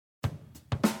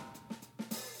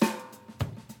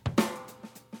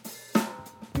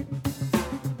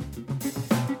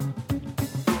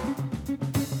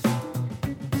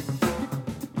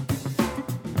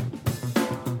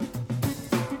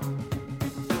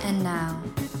now,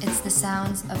 it's the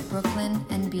sounds of Brooklyn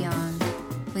and beyond,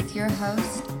 with your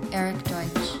host, Eric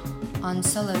Deutsch, on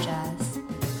Solo Jazz,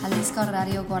 Jalisco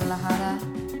Radio Guadalajara,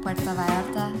 Puerto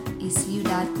Vallarta y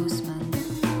Ciudad Guzmán.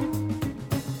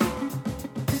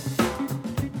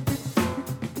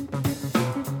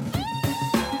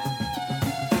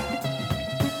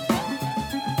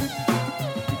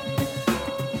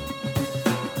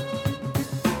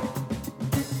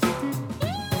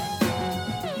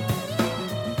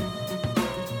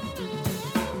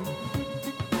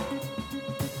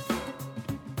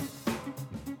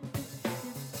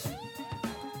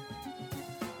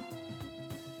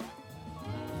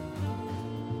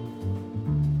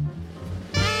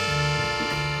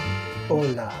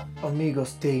 Hola,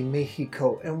 amigos de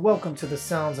Mexico, and welcome to the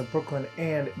Sounds of Brooklyn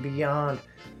and Beyond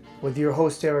with your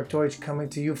host Eric Deutsch, coming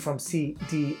to you from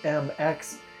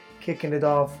CDMX, kicking it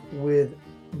off with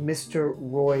Mr.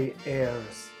 Roy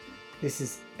Ayers. This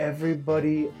is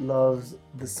Everybody Loves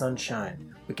the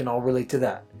Sunshine. We can all relate to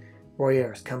that. Roy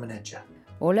Ayers coming at ya.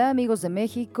 Hola amigos de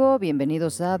México,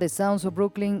 bienvenidos a The Sounds of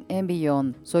Brooklyn and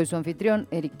Beyond. Soy su anfitrión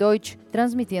Eric Deutsch,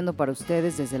 transmitiendo para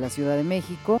ustedes desde la Ciudad de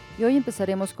México, y hoy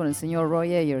empezaremos con el señor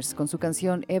Roy Ayers con su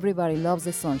canción Everybody Loves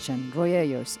the Sunshine. Roy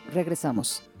Ayers,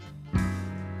 regresamos.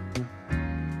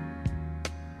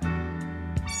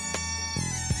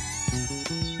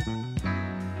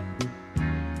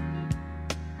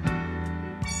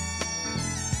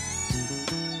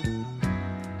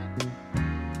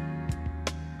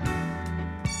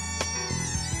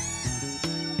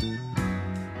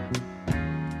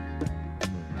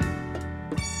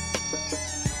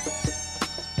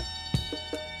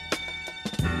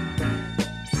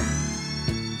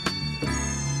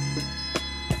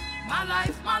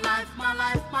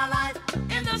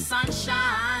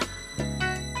 Sunshine.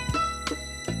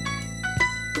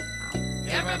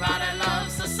 Everybody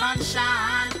loves the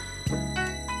sunshine.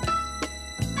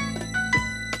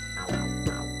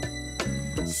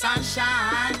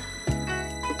 Sunshine.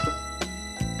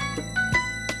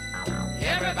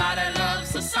 Everybody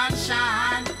loves the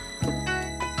sunshine.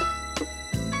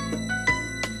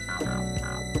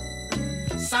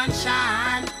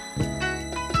 Sunshine.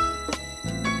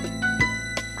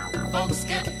 Folks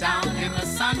get down in the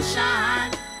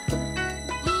sunshine.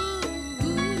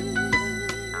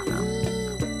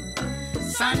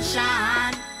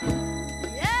 Sunshine.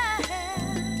 Yeah.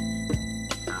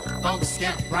 Folks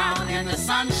get brown in the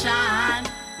sunshine.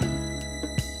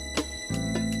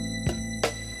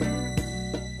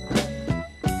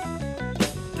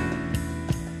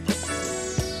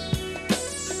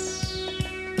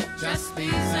 Just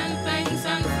bees and things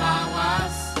and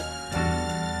flowers.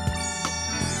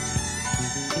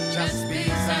 Just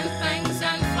bees and things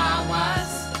and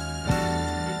flowers.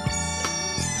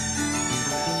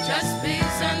 Just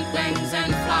bees and things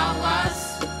and flowers.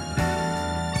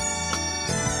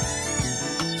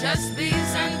 Just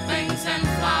bees and things and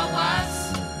flowers.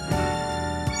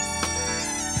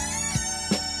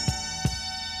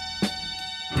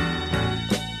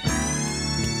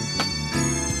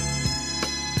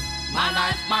 My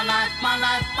life, my life, my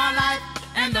life, my life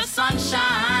in the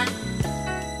sunshine.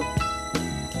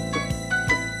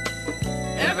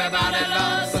 Everybody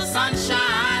loves the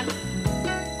sunshine.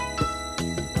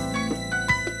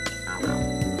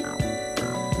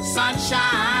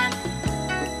 Sunshine.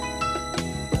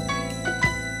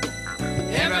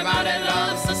 Everybody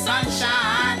loves the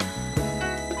sunshine.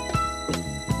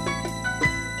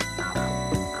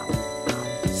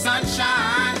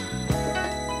 Sunshine.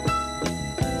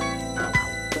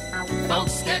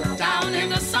 Folks get down in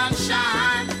the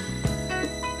sunshine.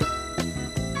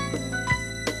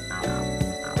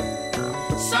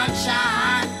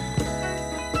 Sunshine.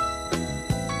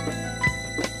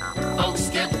 Folks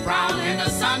get brown in the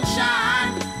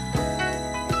sunshine.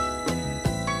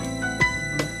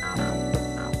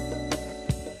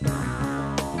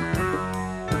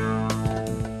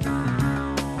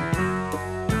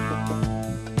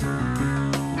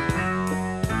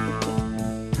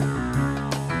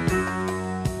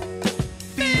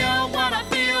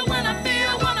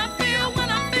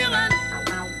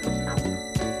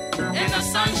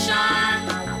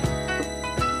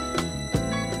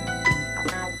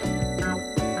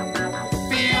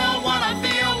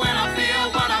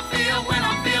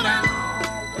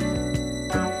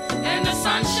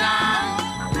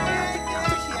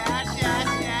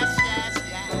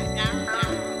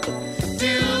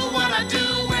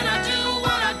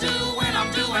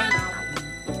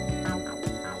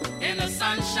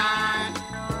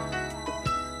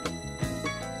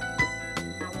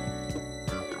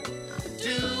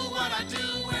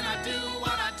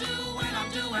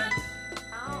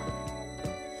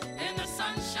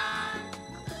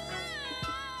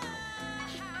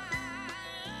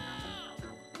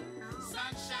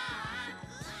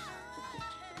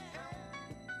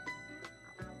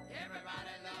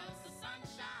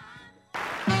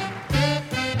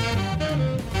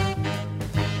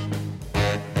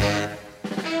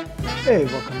 Hey,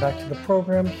 welcome back to the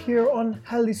program here on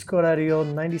Jalisco Radio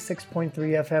 96.3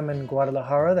 FM in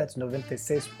Guadalajara. That's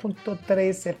 96.3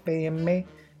 FM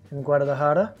in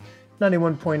Guadalajara.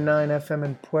 91.9 FM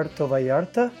in Puerto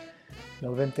Vallarta.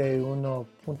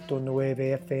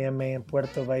 91.9 FM en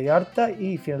Puerto Vallarta.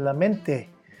 Y finalmente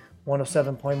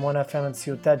 107.1 FM en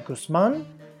Ciudad Guzmán.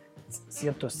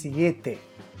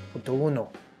 107.1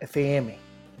 FM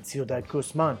en Ciudad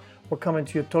Guzmán. We're coming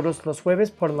to you todos los jueves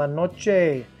por la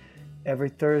noche.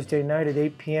 Every Thursday night at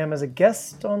 8 p.m. as a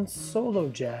guest on Solo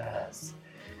Jazz.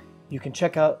 You can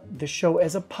check out the show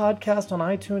as a podcast on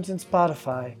iTunes and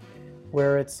Spotify,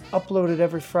 where it's uploaded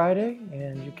every Friday,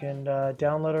 and you can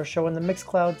download our show in the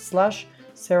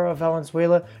Mixcloud/Sarah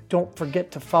Valenzuela. Don't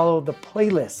forget to follow the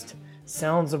playlist,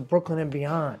 Sounds of Brooklyn and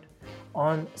Beyond,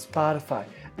 on Spotify.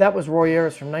 That was Roy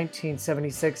Ayers from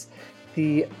 1976,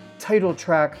 the title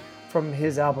track from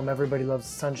his album Everybody Loves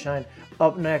the Sunshine.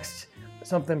 Up next,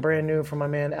 something brand new from my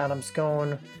man Adam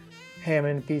Scone,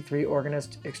 Hammond B3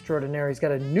 organist extraordinaire. He's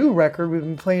got a new record. We've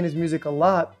been playing his music a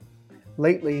lot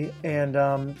lately, and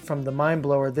from the Mind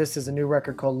Blower, this is a new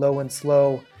record called Low and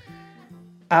Slow,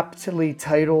 aptly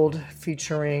titled,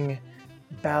 featuring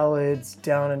ballads,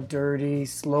 down and dirty,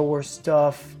 slower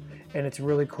stuff, and it's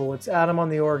really cool. It's Adam on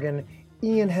the organ,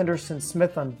 Ian Henderson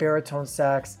Smith on baritone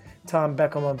sax, Tom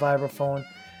Beckham on vibraphone,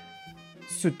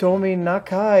 Tsutomi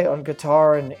Nakai on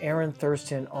guitar, and Aaron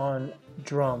Thurston on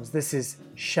drums. This is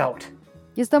Shout.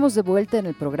 Ya estamos de vuelta en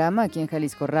el programa aquí en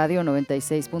Jalisco Radio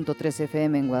 96.3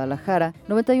 FM en Guadalajara,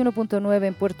 91.9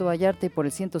 en Puerto Vallarta y por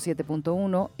el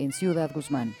 107.1 en Ciudad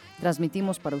Guzmán.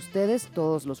 Transmitimos para ustedes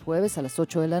todos los jueves a las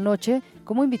 8 de la noche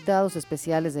como invitados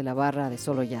especiales de la barra de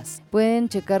Solo Jazz. Pueden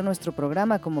checar nuestro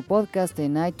programa como podcast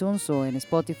en iTunes o en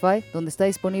Spotify, donde está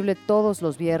disponible todos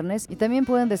los viernes, y también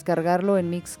pueden descargarlo en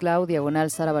Mixcloud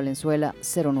 /Sara Valenzuela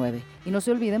 09. Y no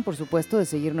se olviden, por supuesto, de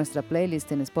seguir nuestra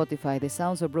playlist en Spotify de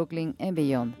Sounds of Brooklyn and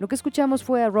Beyond. Lo que escuchamos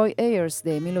fue a Roy Ayers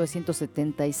de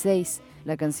 1976,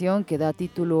 la canción que da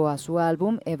título a su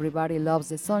álbum Everybody Loves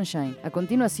the Sunshine. A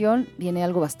continuación viene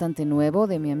algo bastante nuevo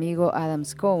de mi amigo Adam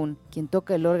Scone, quien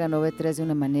toca el órgano B3 de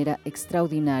una manera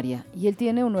extraordinaria, y él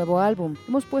tiene un nuevo álbum.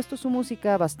 Hemos puesto su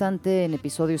música bastante en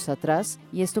episodios atrás,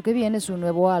 y esto que viene es un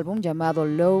nuevo álbum llamado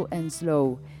Low and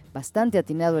Slow. Bastante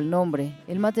atinado el nombre.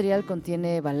 El material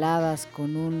contiene baladas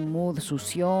con un mood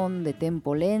sución de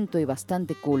tempo lento y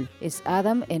bastante cool. Es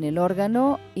Adam en el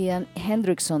órgano, Ian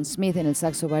Hendrickson Smith en el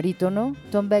saxo barítono,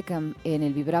 Tom Beckham en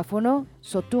el vibráfono,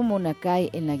 Tsutomi Nakai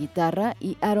en la guitarra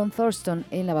y Aaron Thurston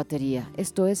en la batería.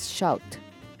 Esto es Shout.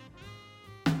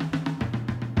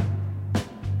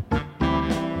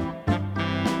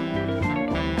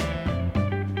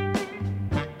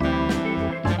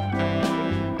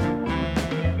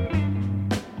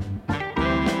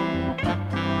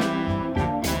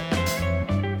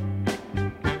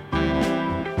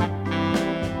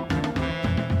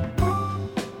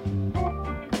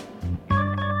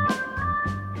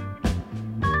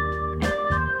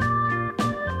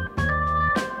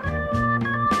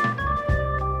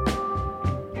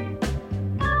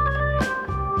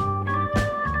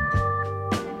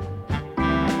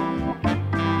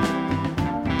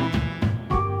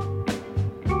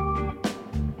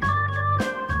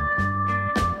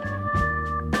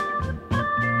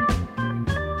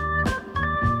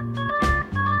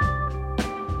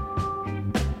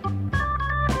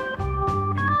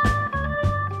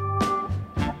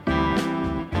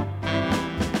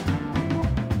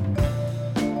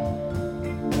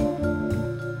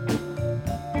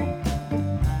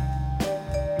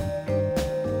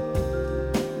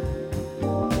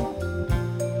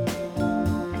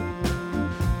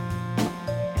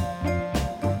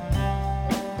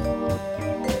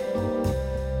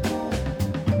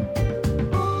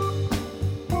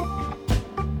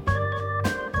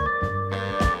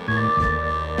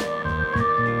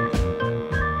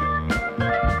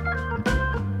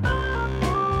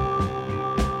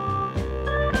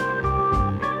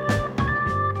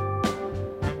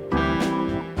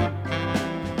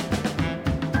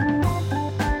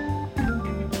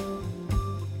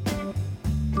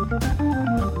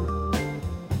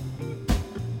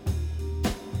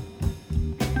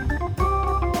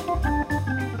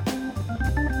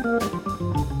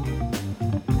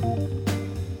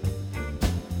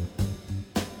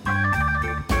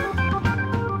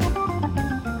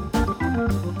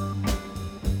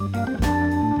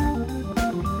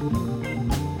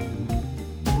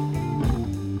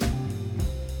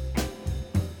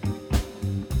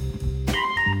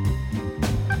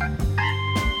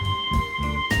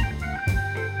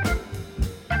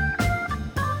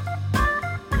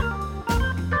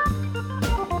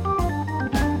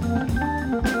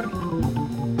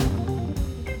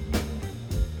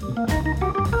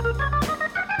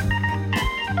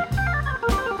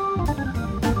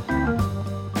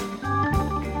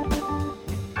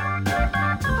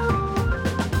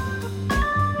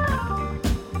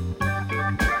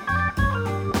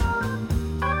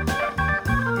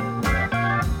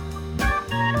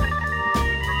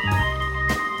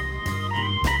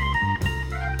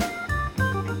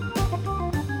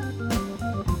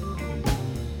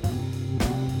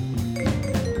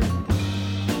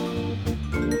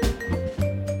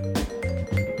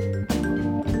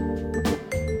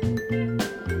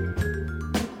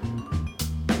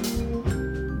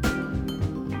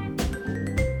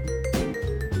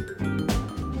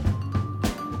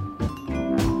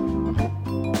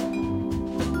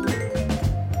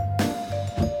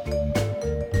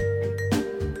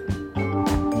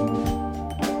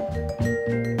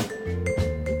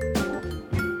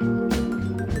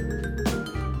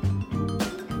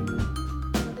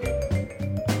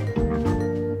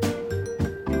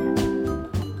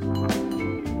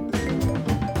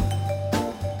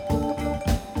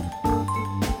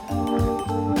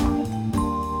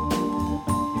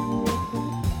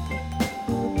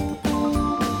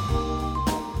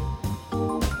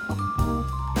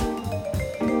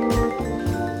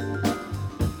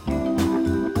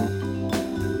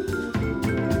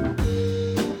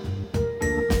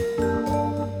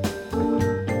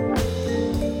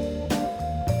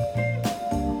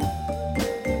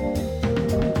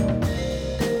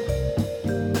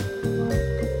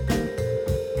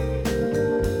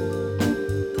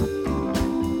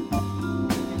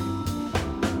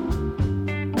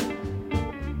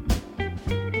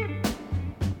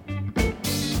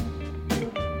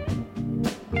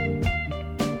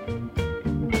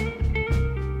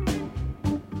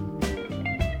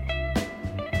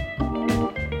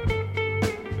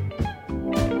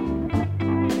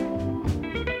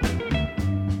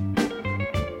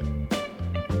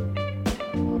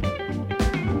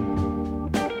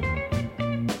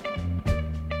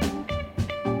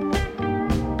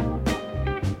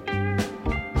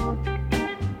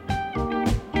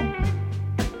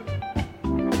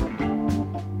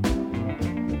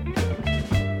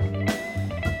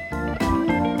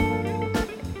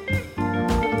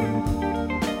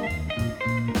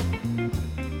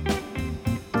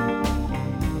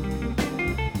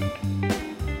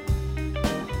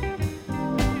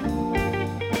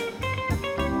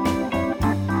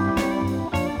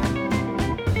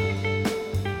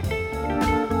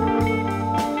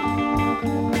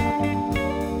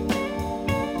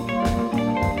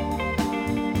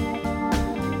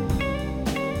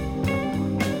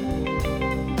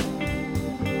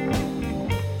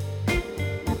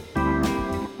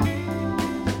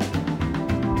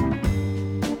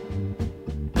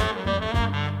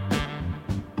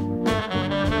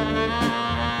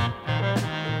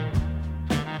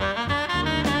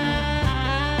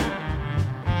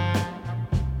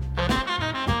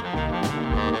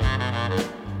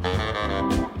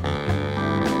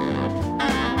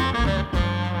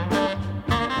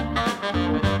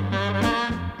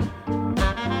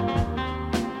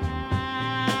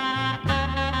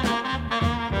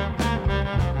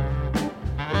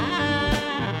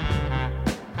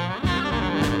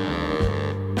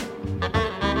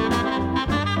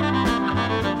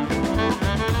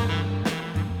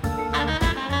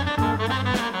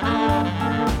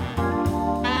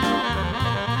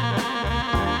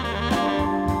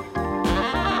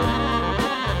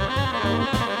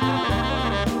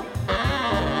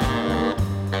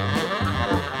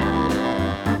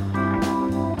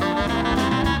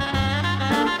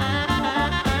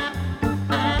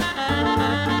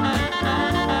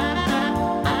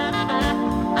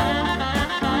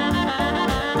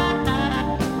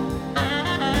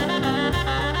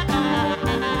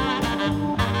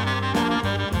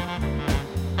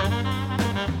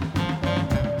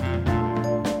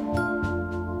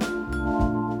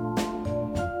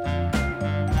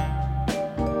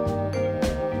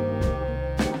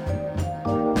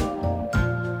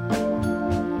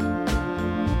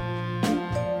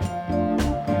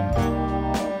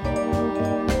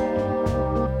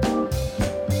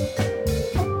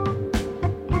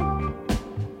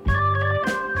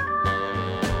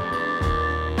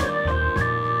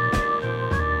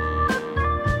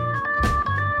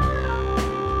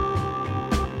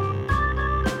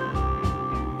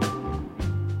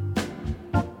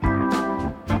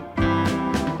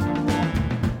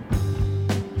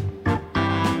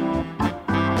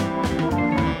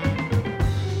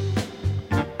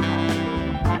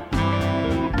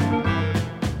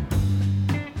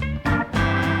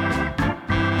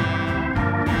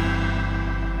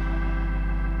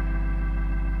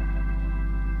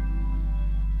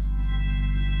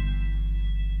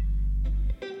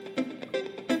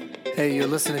 you're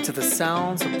listening to the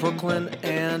sounds of Brooklyn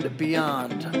and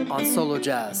beyond on Solo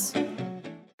Jazz.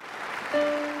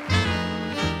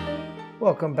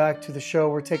 Welcome back to the show.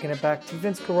 We're taking it back to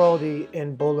Vince Guaraldi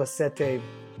and Bola Sete,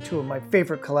 two of my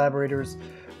favorite collaborators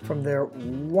from their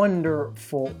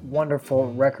wonderful,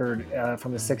 wonderful record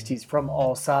from the 60s, From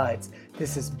All Sides.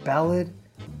 This is Ballad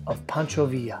of Pancho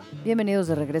Villa. Bienvenidos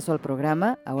de regreso al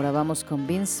programa. Ahora vamos con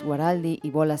Vince Guaraldi y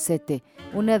Bola Sete,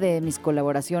 una de mis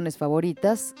colaboraciones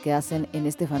favoritas que hacen en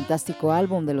este fantástico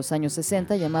álbum de los años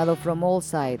 60 llamado From All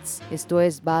Sides. Esto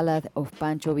es Ballad of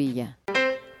Pancho Villa.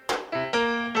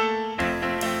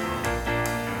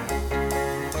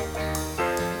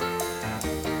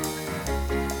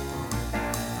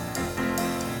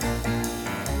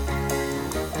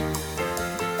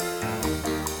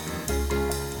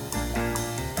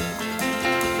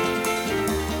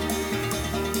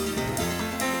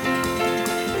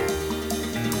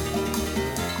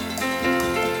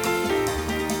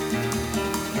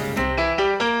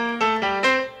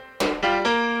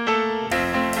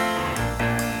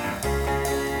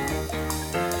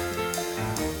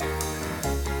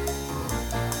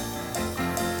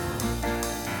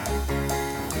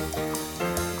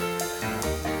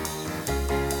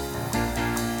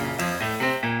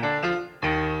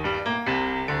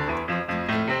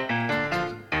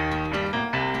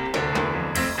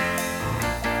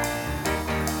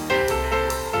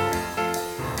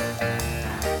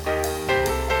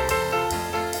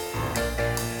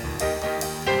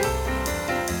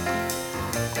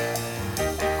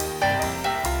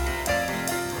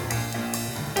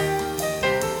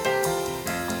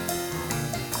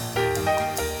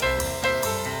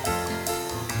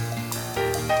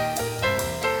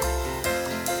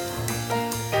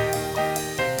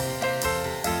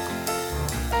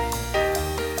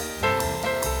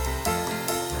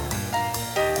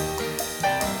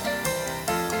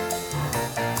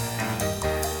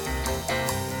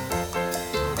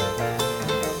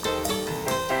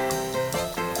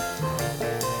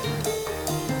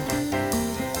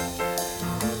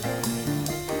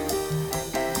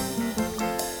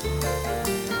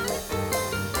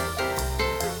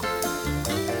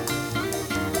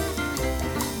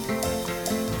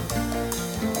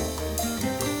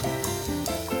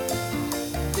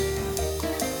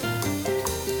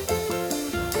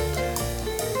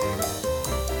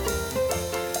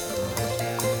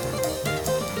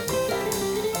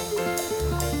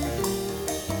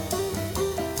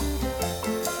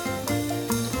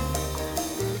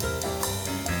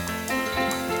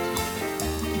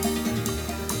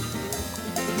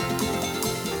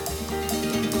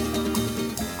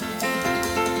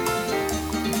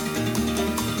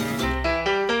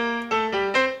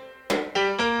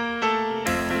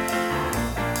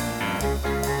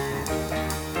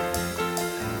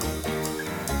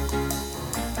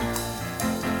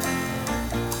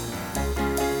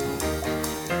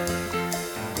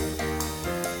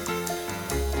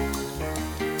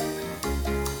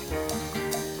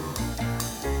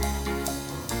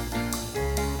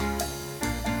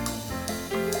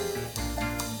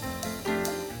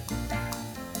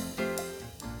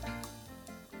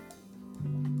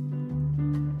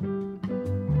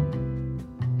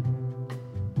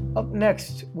 Up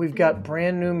next, we've got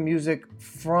brand new music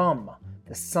from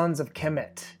the Sons of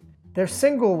Kemet. Their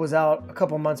single was out a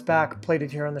couple months back, played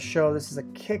it here on the show. This is a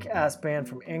kick-ass band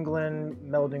from England,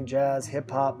 melodic jazz,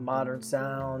 hip-hop, modern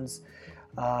sounds.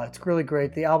 It's really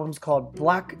great. The album's called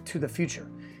Black to the Future,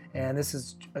 and this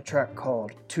is a track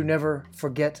called To Never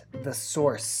Forget the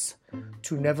Source.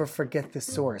 To Never Forget the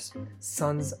Source,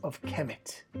 Sons of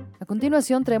Kemet. A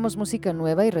continuación traemos música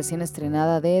nueva y recién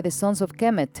estrenada de The Sons of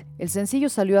Kemet. El sencillo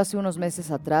salió hace unos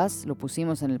meses atrás, lo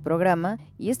pusimos en el programa,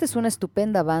 y esta es una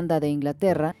estupenda banda de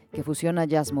Inglaterra que fusiona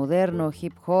jazz moderno,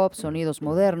 hip hop, sonidos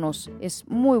modernos. Es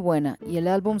muy buena y el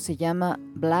álbum se llama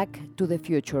Black to the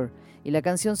Future y la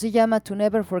canción se llama To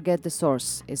Never Forget the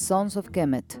Source, es Sons of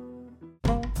Kemet.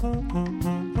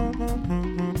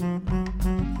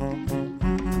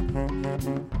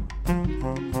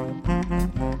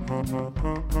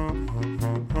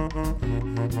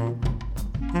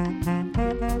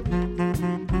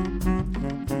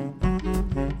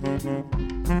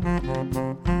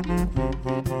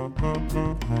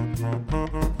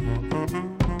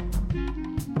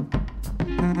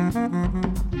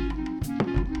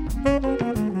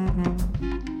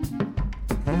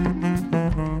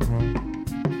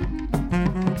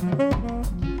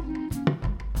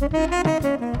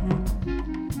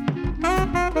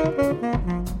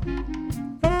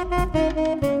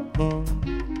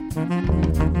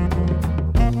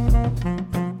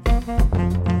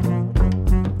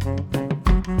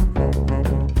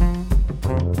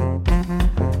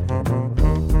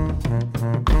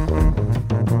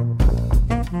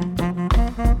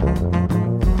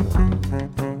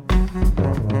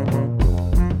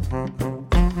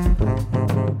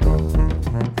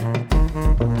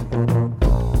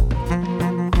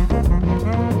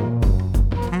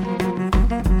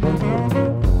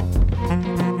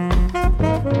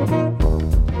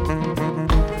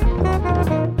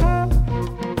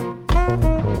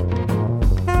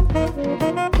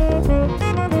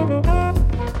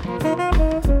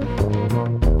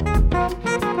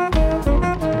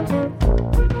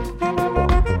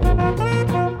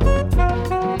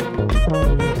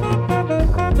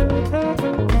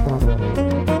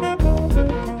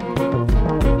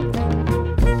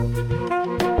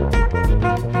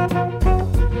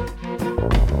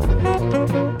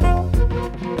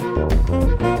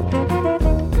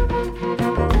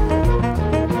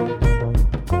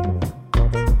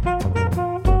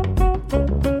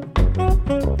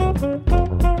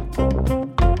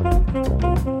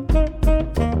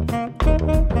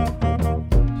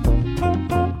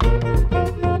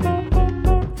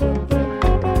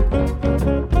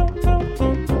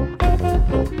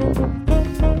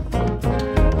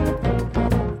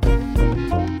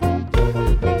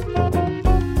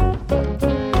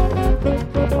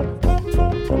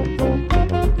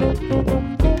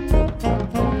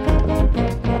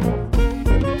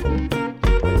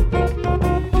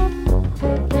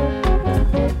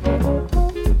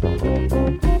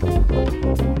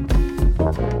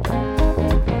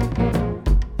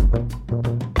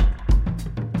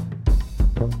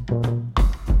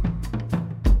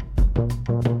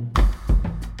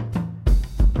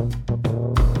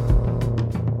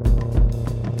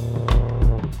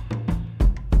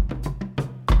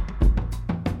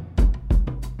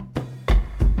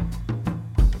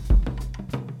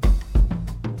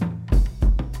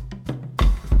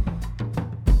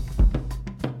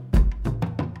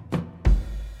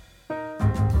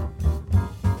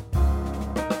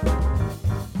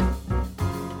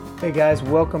 Hey guys,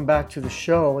 welcome back to the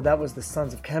show. That was the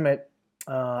Sons of Kemet.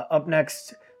 Up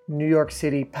next, New York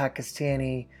City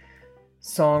Pakistani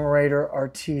songwriter,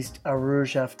 artiste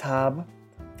Arooj Aftab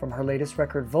from her latest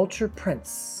record, Vulture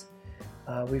Prince.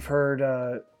 We've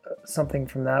heard something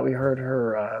from that. We heard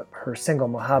her single,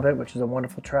 Mohabbat, which is a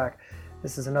wonderful track.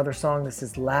 This is another song. This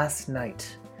is Last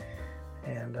Night.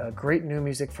 And great new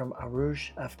music from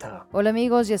Arooj Aftab. Hola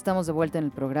amigos, ya estamos de vuelta en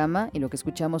el programa y lo que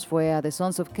escuchamos fue a The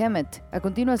Sons of Kemet. A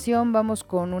continuación vamos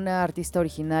con una artista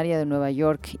originaria de Nueva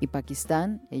York y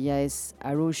Pakistán. Ella es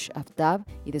Arooj Aftab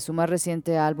y de su más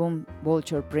reciente álbum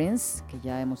Vulture Prince, que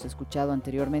ya hemos escuchado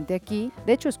anteriormente aquí.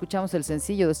 De hecho, escuchamos el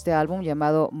sencillo de este álbum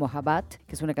llamado Mohabbat,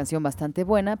 que es una canción bastante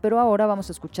buena, pero ahora vamos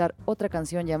a escuchar otra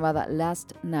canción llamada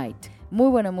Last Night. Muy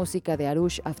buena música de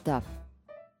Arooj Aftab.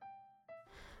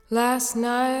 Last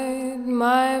night,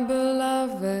 my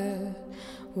beloved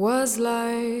was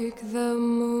like the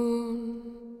moon,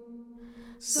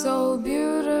 so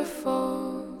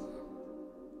beautiful.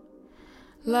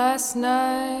 Last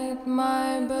night,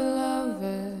 my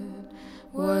beloved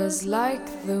was like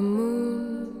the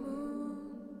moon,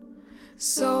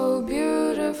 so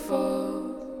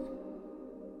beautiful.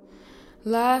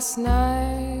 Last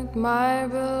night, my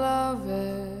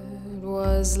beloved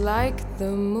was like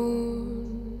the moon,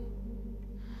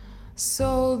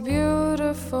 so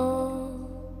beautiful,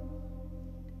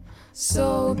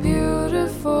 so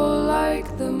beautiful like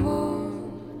the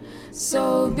moon,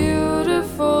 so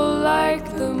beautiful like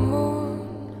the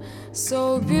moon,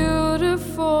 so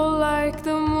beautiful like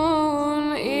the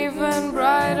moon, even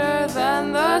brighter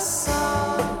than the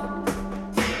sun.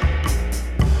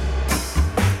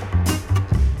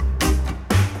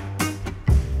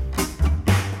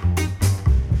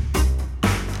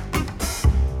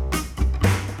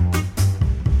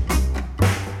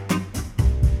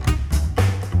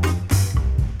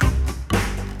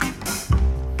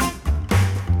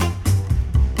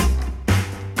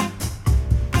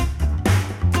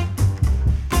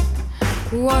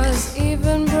 Was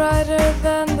even brighter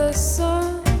than the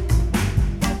sun,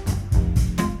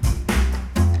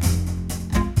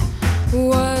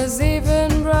 was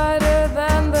even brighter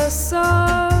than the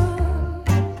sun,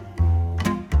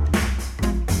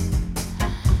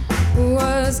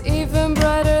 was even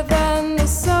brighter than the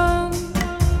sun.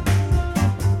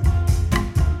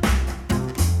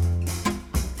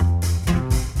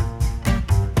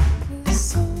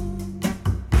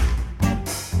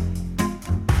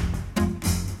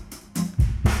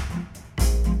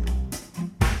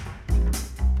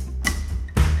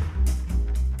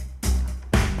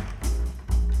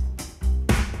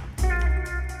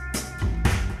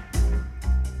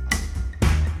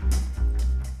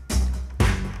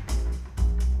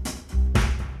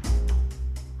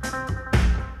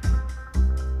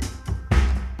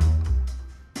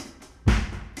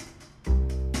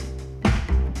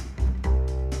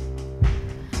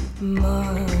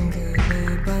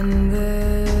 Mangale bande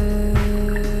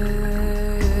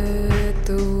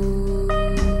tu,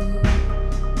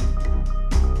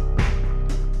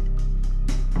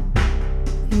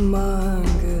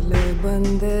 mangale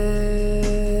bande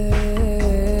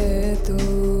tu,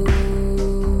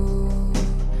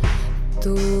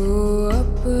 tu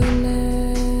apne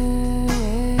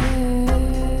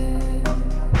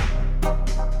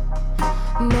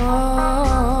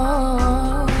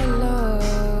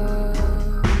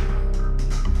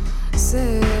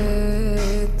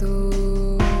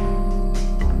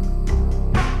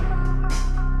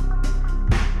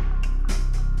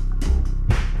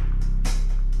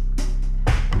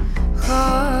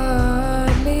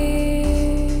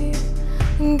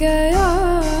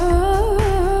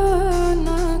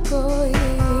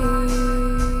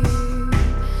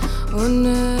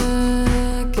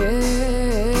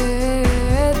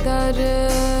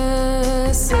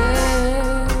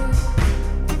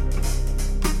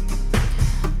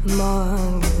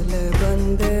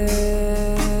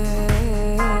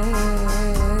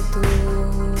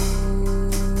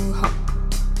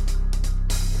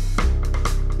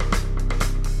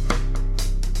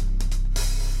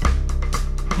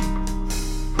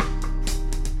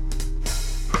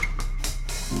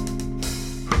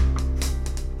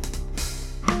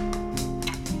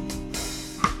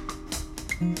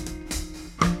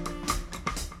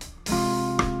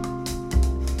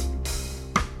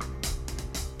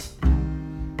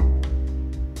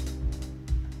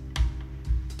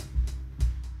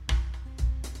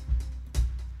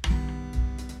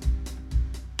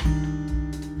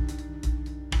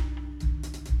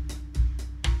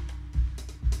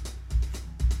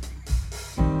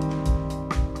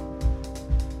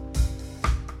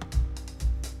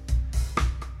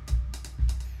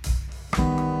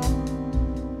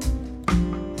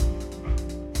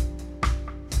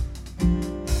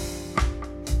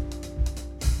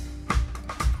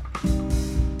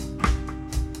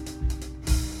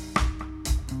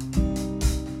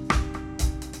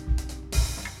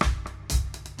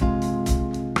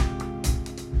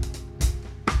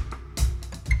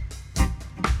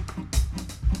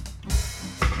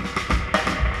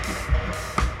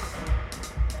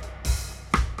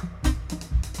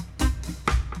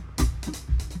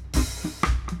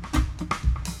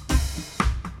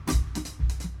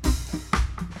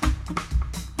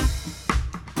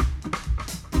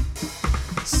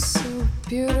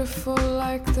beautiful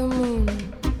like the moon,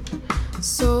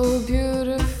 so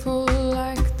beautiful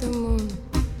like the moon,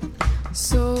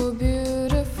 so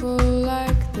beautiful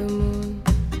like the moon,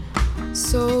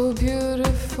 so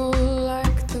beautiful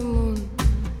like the moon,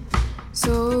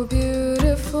 so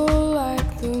beautiful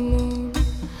like the moon,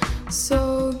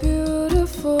 so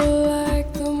beautiful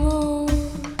like the moon,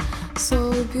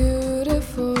 so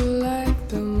beautiful like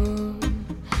the moon,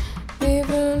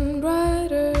 even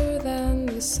brighter than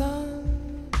the sun,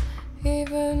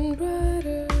 even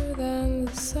brighter than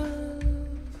the sun.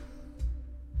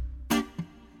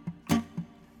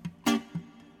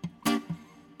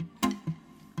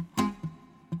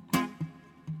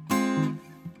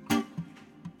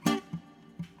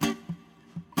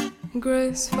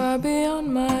 Grace far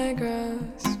beyond my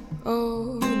grasp,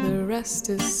 oh, the rest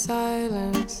is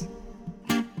silence.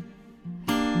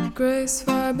 Grace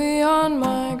far beyond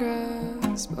my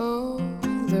grasp, oh,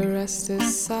 the rest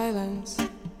is silence.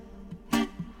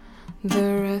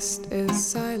 The rest is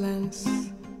silence.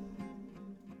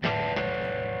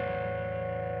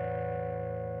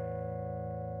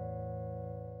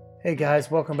 Hey guys,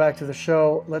 welcome back to the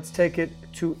show. Let's take it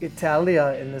to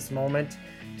Italia in this moment,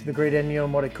 to the great Ennio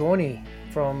Morricone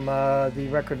from the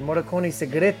record Morricone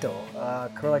Segreto,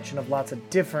 a collection of lots of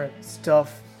different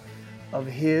stuff of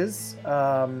his.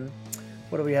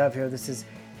 What do we have here? This is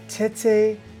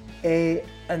Tete e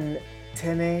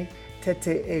Antenne,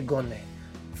 Tete e Gone,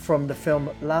 from the film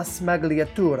La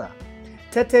Smagliatura.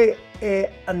 Tete e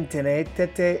Antenne,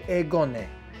 Tete e Gone.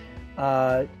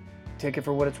 Take it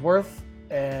for what it's worth,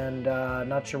 and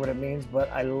not sure what it means, but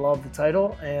I love the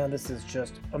title, and this is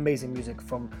just amazing music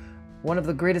from one of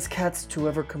the greatest cats to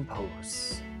ever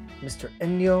compose, Mr.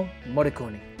 Ennio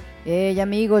Morricone. Hey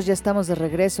amigos, ya estamos de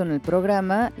regreso en el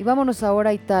programa y vámonos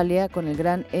ahora a Italia con el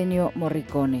gran Ennio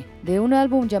Morricone. De un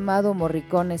álbum llamado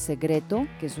Morricone Segreto,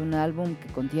 que es un álbum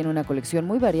que contiene una colección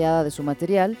muy variada de su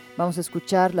material, vamos a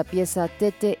escuchar la pieza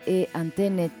Tete e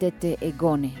Antenne Tete e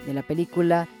Gone de la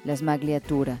película La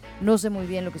Smagliatura. No sé muy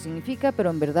bien lo que significa,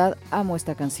 pero en verdad amo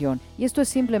esta canción. Y esto es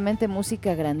simplemente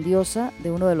música grandiosa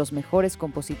de uno de los mejores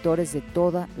compositores de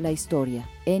toda la historia,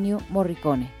 Ennio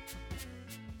Morricone.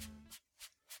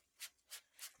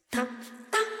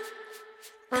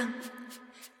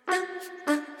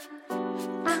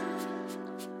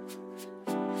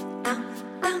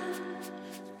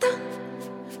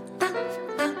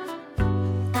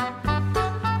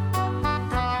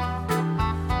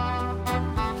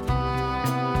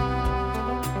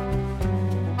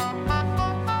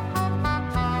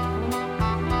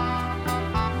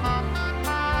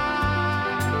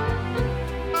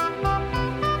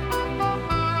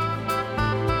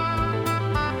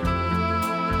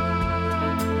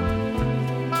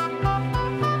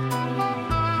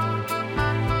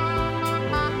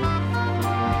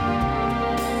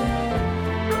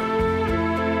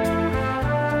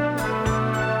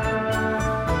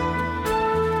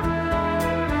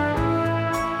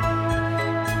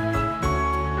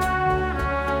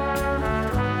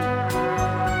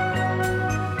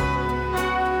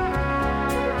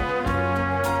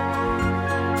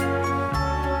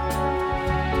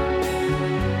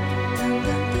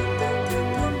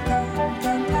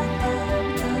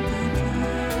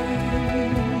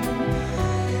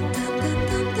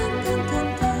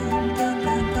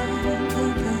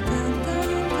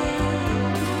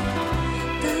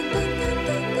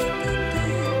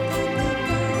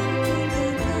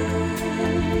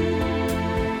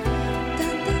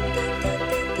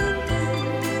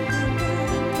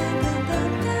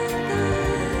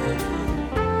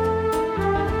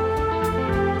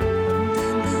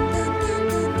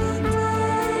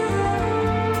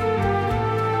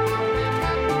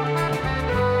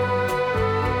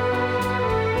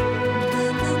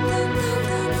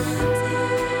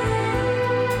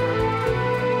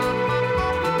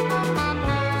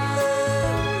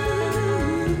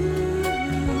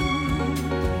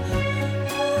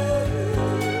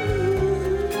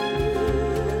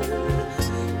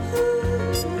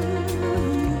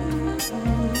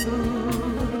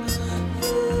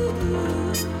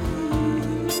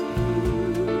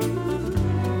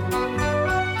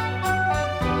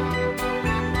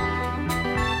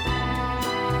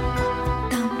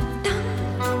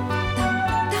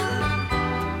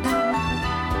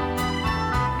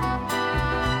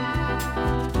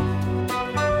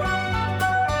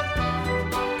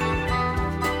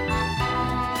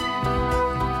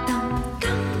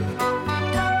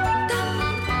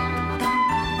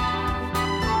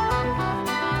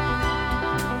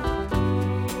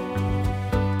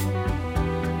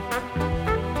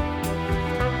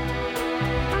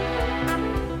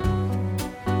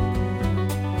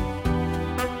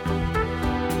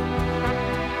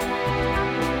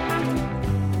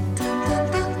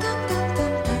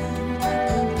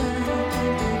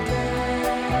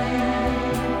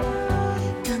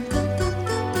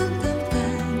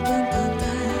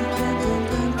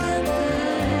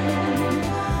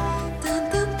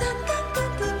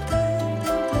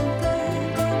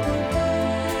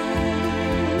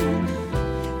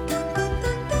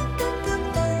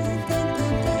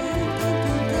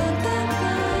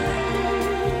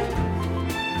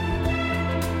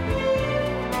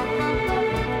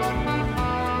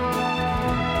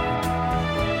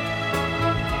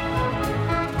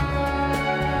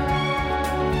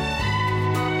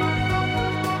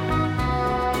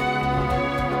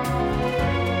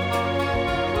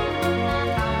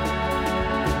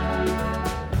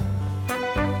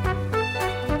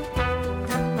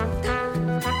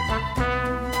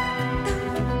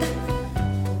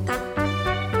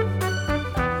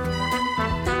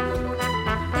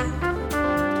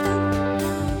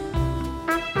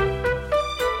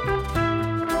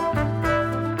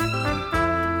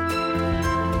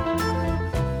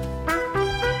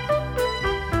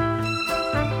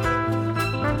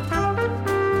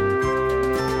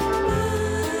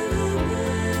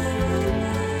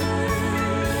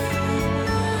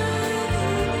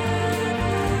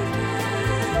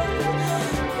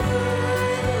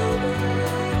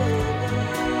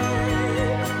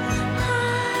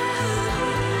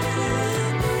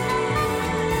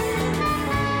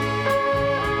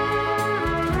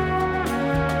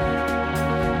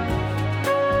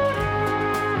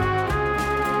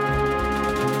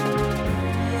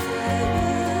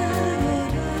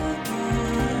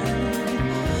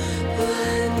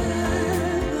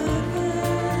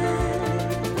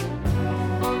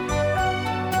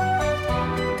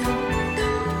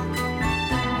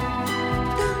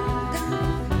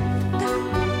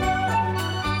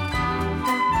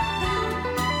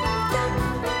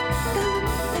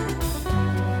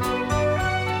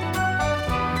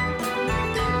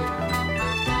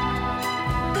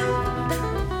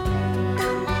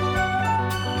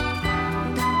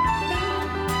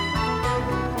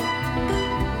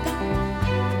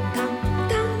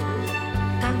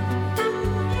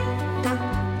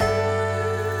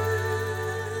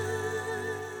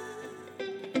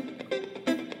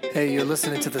 Hey, you're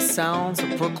listening to the sounds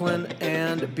of Brooklyn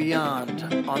and beyond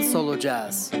on Solo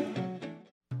Jazz.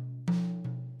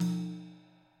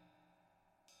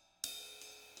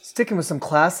 Sticking with some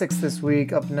classics this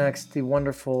week, up next, the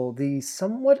wonderful, the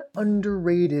somewhat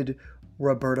underrated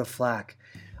Roberta Flack.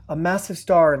 A massive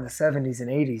star in the 70s and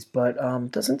 80s, but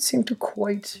doesn't seem to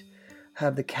quite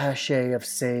have the cachet of,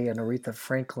 say, an Aretha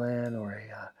Franklin or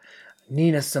a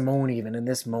Nina Simone even in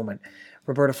this moment.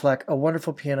 Roberta Flack, a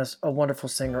wonderful pianist, a wonderful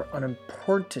singer, an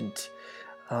important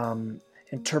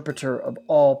interpreter of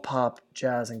all pop,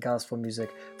 jazz, and gospel music.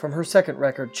 From her second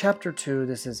record, Chapter 2,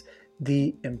 this is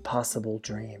The Impossible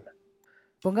Dream.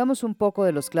 Pongamos un poco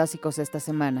de los clásicos esta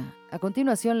semana. A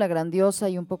continuación, la grandiosa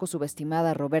y un poco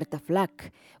subestimada Roberta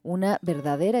Flack, una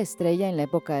verdadera estrella en la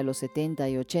época de los 70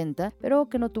 y 80, pero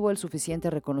que no tuvo el suficiente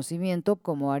reconocimiento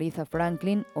como Aretha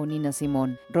Franklin o Nina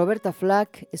Simone. Roberta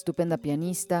Flack, estupenda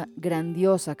pianista,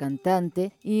 grandiosa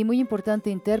cantante y muy importante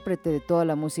intérprete de toda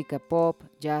la música pop,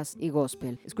 jazz y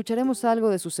gospel. Escucharemos algo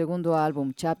de su segundo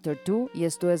álbum, Chapter 2, y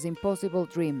esto es Impossible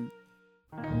Dream.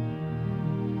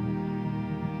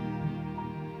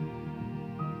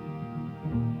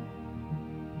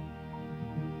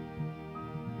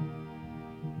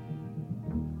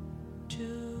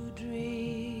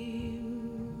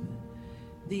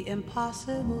 The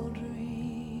impossible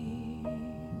dream,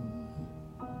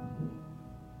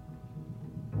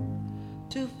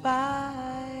 to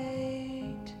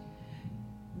fight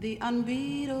the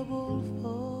unbeatable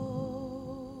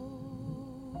foe,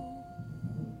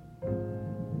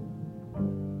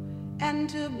 and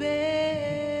to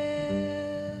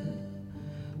bear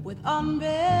with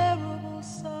unbearable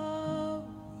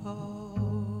sorrow,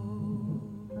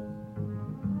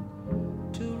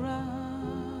 to run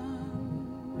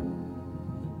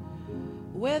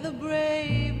where the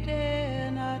brave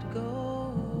dare not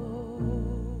go,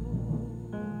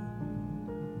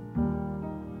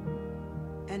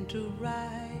 and to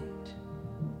right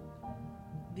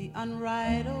the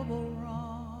unrightable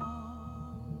wrong,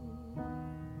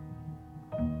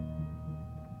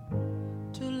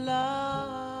 to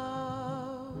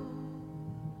love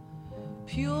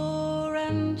pure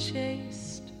and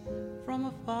chaste from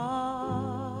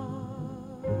afar,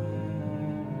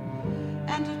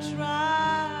 and to try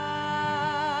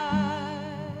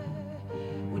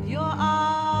when your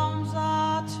arms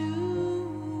are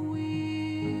too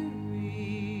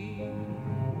weary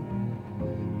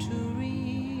to reach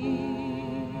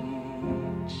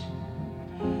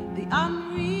the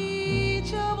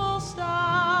unreachable star.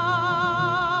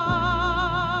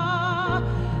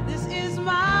 This is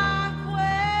my quest,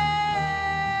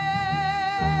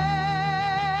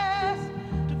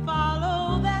 to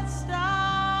follow that star,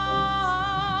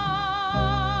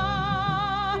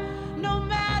 no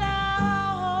matter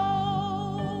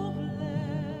how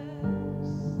hopeless,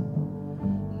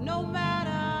 no matter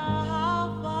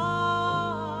how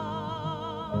far,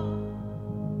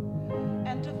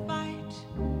 and to fight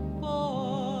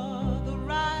for the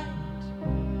right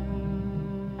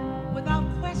without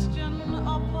question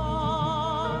or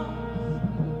pause,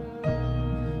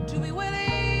 to be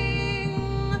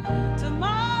willing to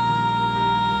march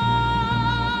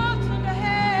into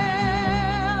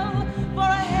hell for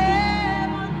a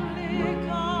heavenly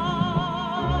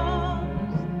cause.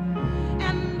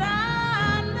 And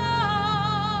I know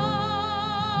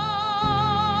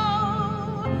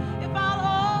if I'll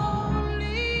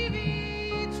only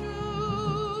be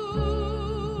true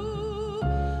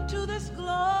to this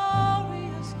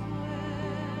glorious quest,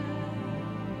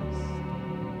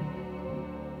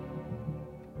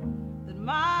 that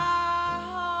my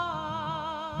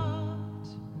heart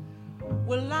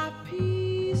will lie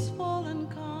peaceful and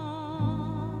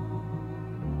calm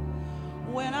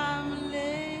when I'm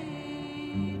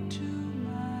laid to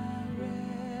my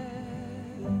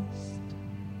rest.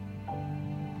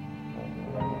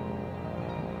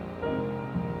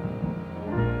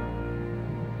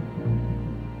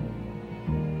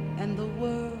 And the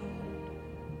world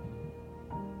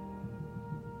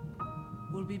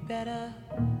will be better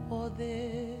for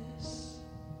this,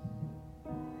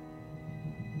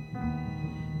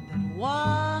 that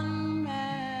one man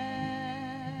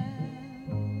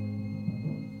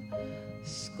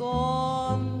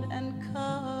scorned and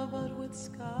covered with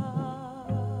scars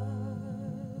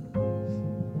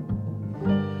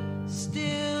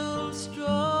still strove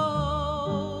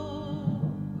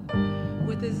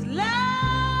with his last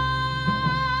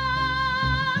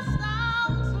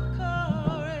ounce of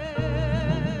courage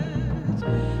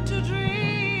to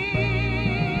dream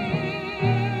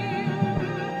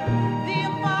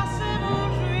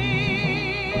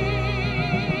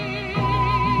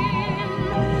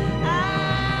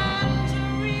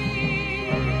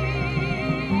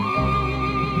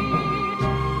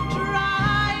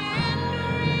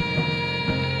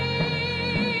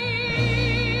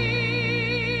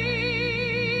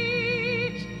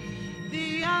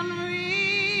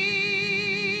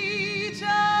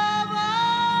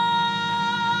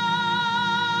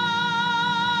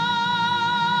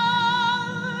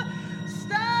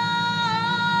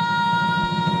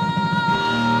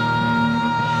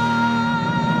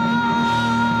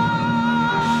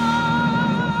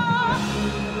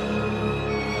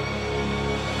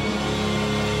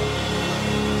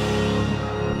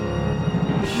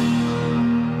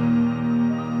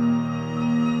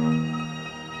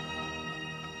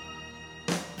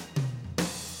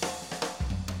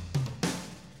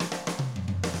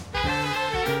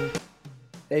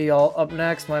Hey y'all, up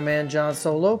next, my man John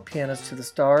Solo, Pianist to the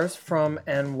Stars from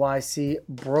NYC,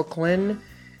 Brooklyn.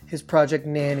 His project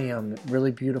Nanium,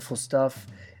 really beautiful stuff.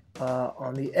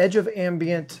 On the edge of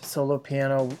ambient solo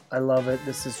piano, I love it.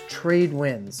 This is Trade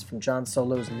Winds from John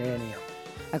Solo's Nanium.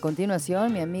 A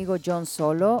continuación, mi amigo John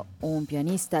Solo, un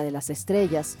pianista de las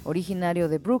estrellas, originario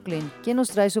de Brooklyn, quien nos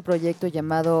trae su proyecto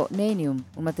llamado Nanium,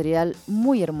 un material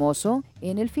muy hermoso,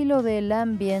 en el filo del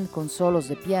ambient con solos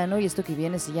de piano, y esto que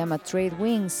viene se llama Trade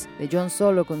Wings, de John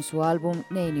Solo con su álbum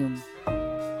Nanium.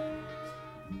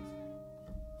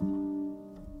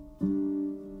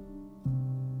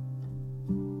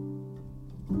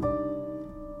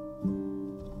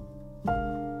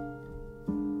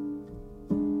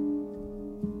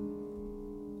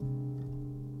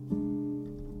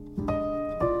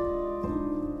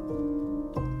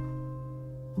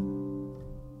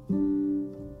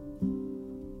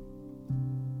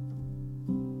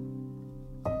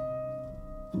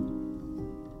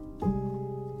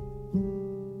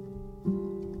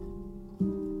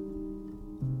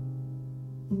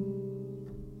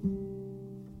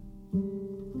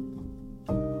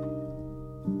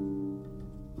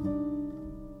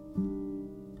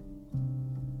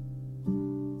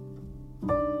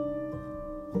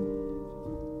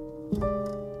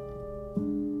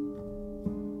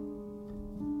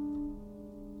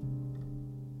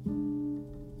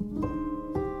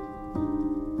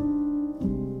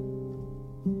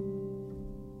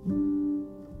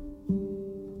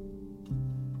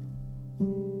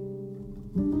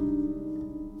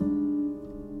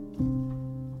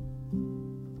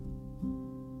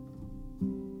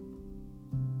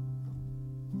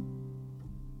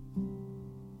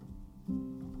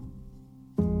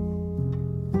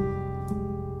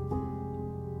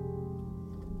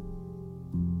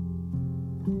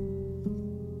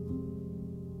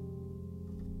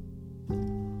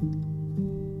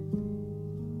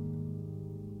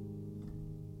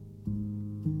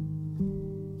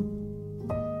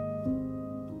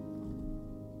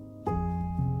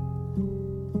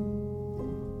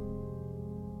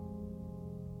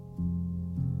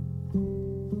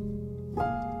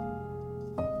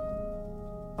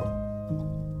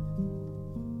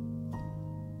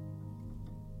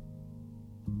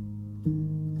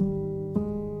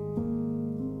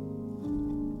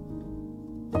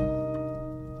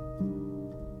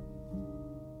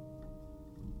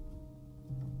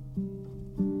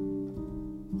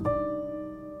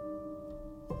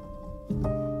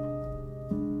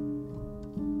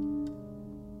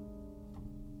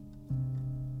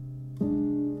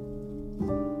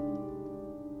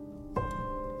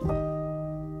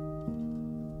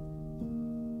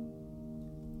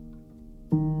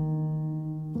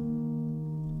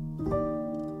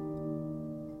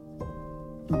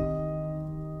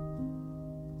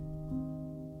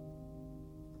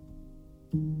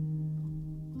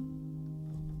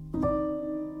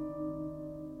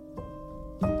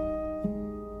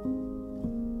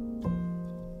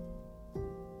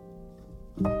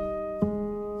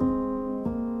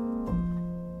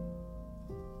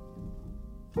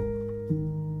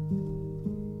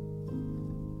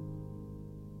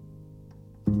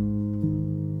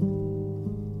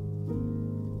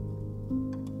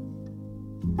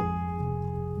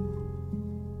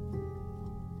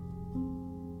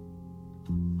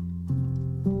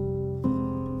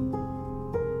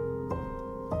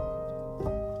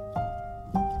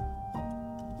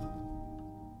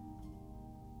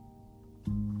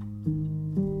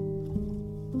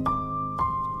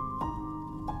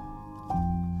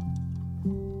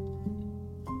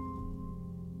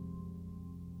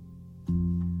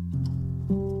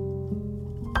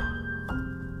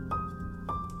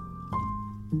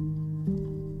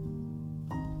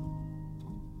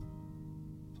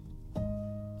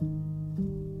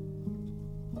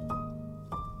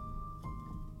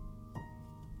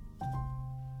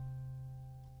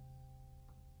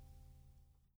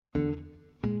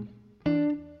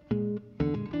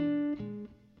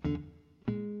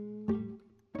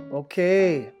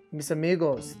 Okay, mis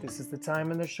amigos, this is the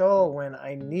time in the show when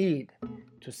I need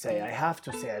to say, I have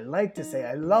to say, I like to say,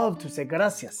 I love to say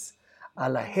gracias a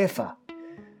la jefa,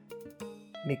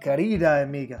 mi querida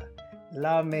amiga,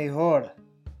 la mejor,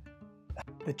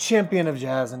 the champion of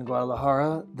jazz in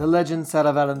Guadalajara, the legend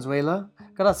Sara Valenzuela.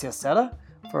 Gracias, Sara,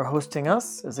 for hosting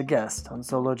us as a guest on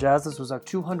Solo Jazz. This was our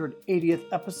 280th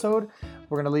episode.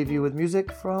 We're going to leave you with music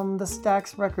from the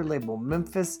Stax record label,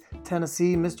 Memphis,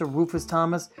 Tennessee. Mr. Rufus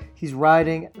Thomas, he's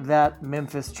riding that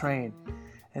Memphis train.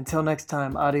 Until next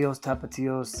time, adios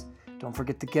tapatíos. Don't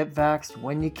forget to get vaxxed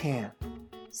when you can.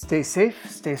 Stay safe,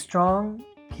 stay strong,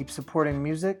 keep supporting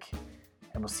music,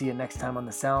 And we'll see you next time on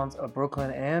the Sounds of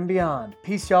Brooklyn and beyond.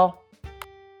 Peace, y'all.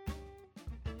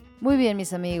 Muy bien,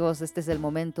 mis amigos, este es el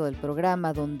momento del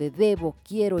programa donde debo,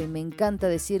 quiero y me encanta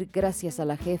decir gracias a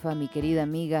la jefa, mi querida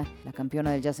amiga, la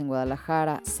campeona del jazz en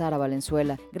Guadalajara, Sara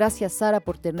Valenzuela. Gracias, Sara,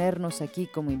 por tenernos aquí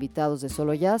como invitados de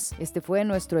Solo Jazz. Este fue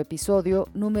nuestro episodio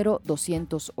número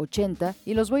 280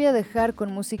 y los voy a dejar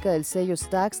con música del sello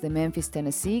Stax de Memphis,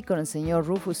 Tennessee, con el señor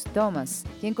Rufus Thomas,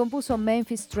 quien compuso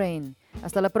Memphis Train.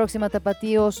 Hasta la próxima,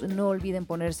 tapatíos. No olviden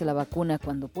ponerse la vacuna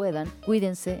cuando puedan.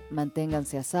 Cuídense,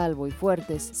 manténganse a salvo y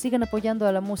fuertes. Sigan apoyando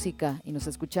a la música y nos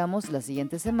escuchamos la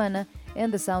siguiente semana en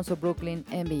The Sounds of Brooklyn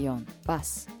and Beyond.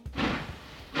 Paz.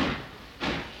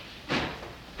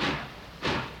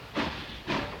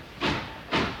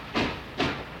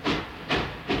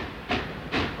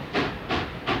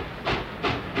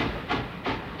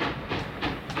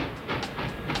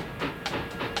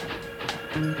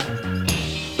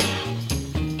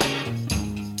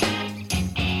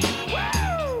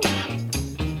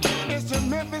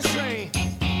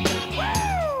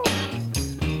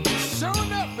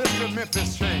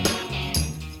 Memphis train.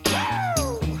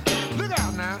 Woo! Look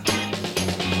out now.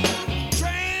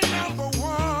 Train number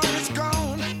 1 is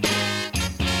gone.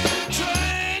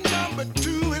 Train number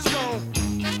 2 is gone.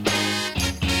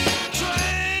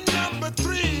 Train number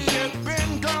 3 has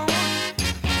been gone.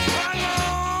 How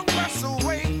long must I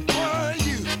wait for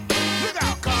you? Look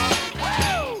out, car.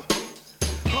 Woo!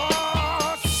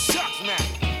 Oh, shucks now.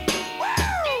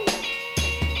 Woo!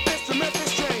 It's the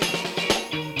Memphis train.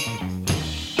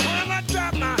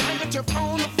 Drop my handkerchief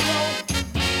on the floor.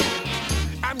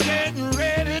 I'm getting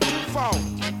ready to fall.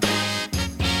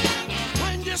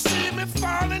 When you see me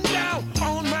falling down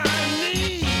on my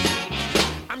knees,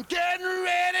 I'm getting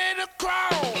ready to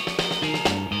crawl.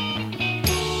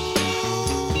 Ooh,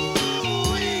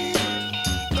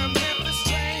 the Memphis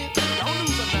train. Don't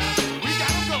lose them now. We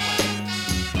got them going.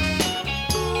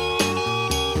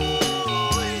 Ooh,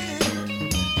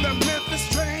 the Memphis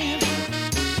train.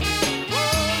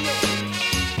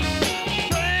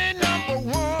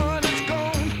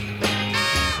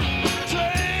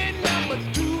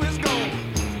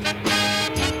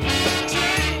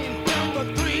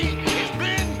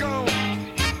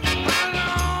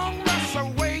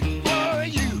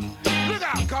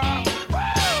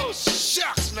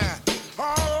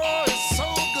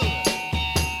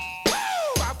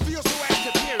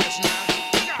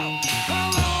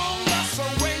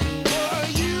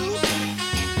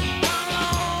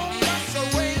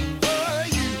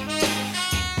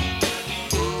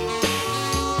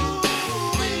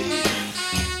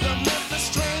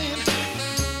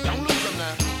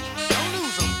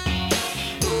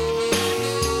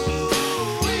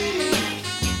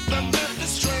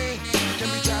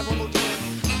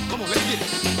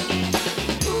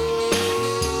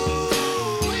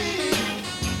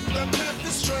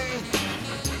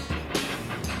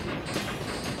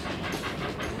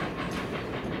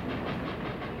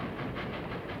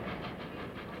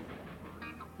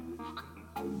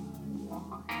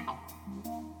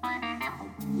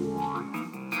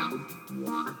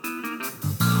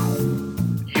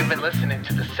 You've been listening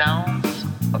to the Sounds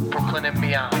of Brooklyn and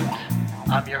Beyond.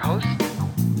 I'm your host,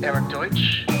 Eric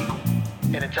Deutsch,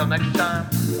 and until next time,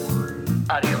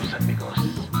 adios amigos.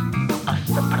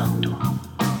 Hasta pronto.